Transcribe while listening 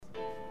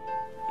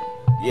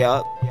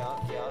Yup.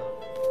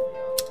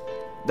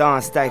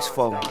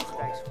 Donstacks4.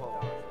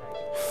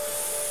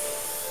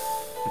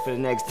 For the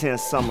next 10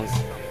 summers,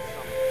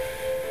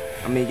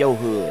 I'm in your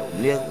hood,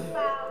 nigga.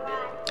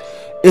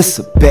 It's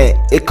a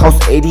bet, it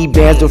costs 80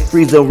 bands to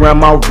freeze around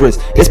my wrist.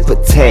 It's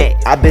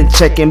protect, I been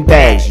checking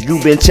bags, you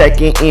been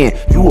checking in.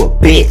 You a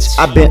bitch,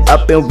 I been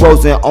up in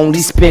rows and only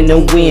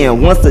spinning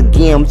win. Once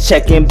again, I'm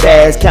checking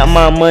bags, count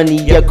my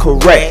money, yeah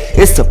correct.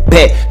 It's a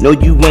bet, no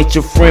you ain't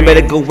your friend,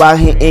 better go out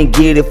here and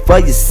get it for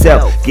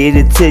yourself. Get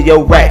it to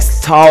your racks,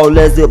 tall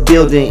as a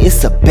building.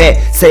 It's a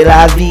bet, say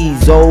la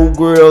vie's, old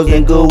girls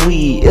and good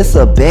weed. It's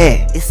a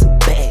bet, it's a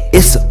bet,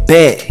 it's a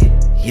bet.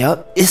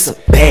 Yup, it's a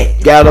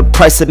bet. Got a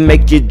price to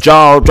make your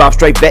jaw drop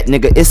straight back,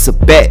 nigga. It's a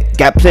bet.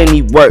 Got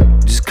plenty work,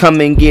 just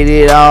come and get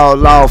it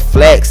all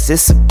flex.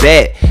 It's a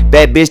bet.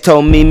 Bad bitch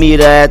told me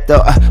meet her at the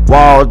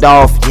walled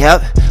off.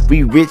 Yep,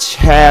 we rich,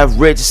 have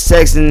rich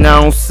sex, and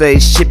I don't say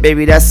shit,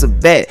 baby. That's a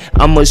bet.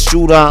 I'm a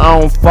shooter, I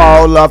don't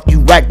fall off. You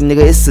rack,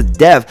 nigga. It's a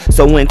death.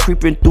 So when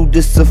creeping through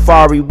this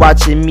safari,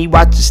 watching me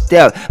watch your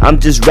step, I'm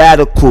just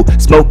radical,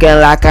 smoking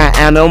like an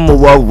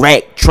animal, a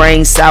rat.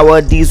 Train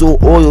sour diesel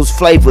oils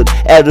flavored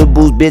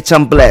edibles. Bitch,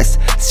 I'm blessed.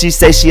 She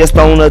say she a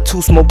stoner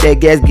too, smoke that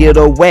gas, get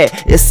her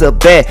wet. It's a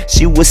bet.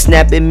 She was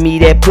snapping me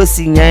that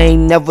pussy, I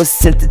ain't never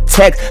sent a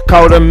text.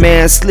 Called her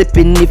man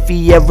slipping if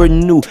he ever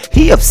knew.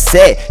 He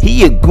upset,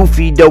 he a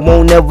goofy though,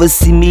 won't ever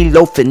see me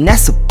loafing.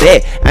 That's a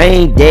bet. I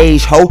ain't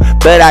Dage ho,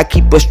 but I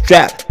keep a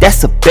strap.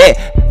 That's a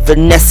bet.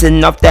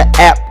 Finessing off the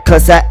app,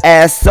 cause her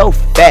ass so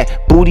fat.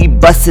 Booty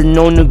busting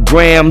on the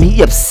gram,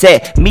 he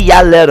upset. Me,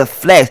 I let her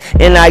flex,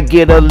 and I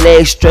get her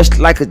legs stretched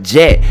like a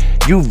jet.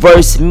 You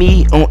verse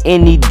me on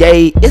any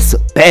day, it's a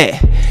bet.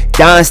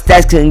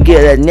 Donstacks couldn't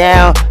get her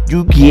now,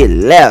 you get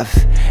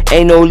left.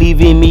 Ain't no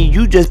leaving me,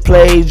 you just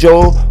played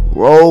your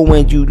role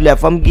when you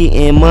left. I'm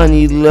getting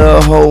money,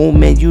 little hoe,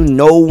 man, you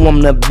know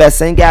I'm the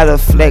best. Ain't gotta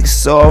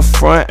flex or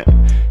front.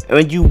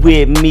 When you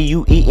with me,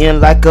 you eating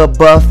like a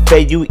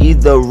buffet. You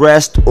either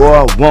rest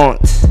or want.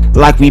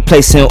 Like we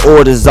placing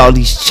orders, all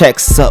these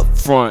checks up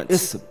front.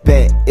 It's a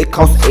bet, it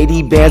costs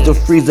 80 bands to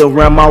freeze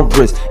around my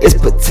wrist. It's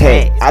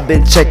protect, I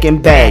been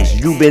checking bags,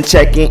 you been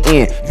checking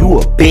in. You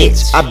a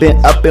bitch, I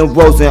been up in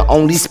rows and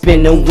only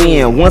spinning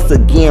win. Once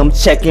again, I'm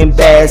checking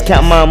bags,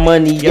 count my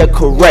money, yeah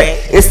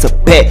correct. It's a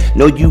bet,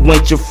 no you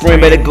ain't your friend,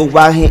 better go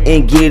out here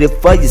and get it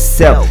for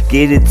yourself.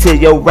 Get it to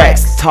your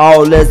racks,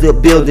 tall as a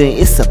building.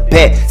 It's a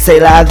bet, say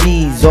la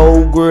vie's,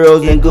 old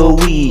girls and good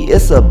weed.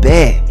 It's a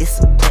bet,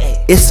 it's a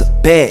bet, it's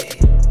a bet.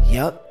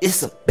 Yup,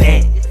 it's a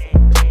bet.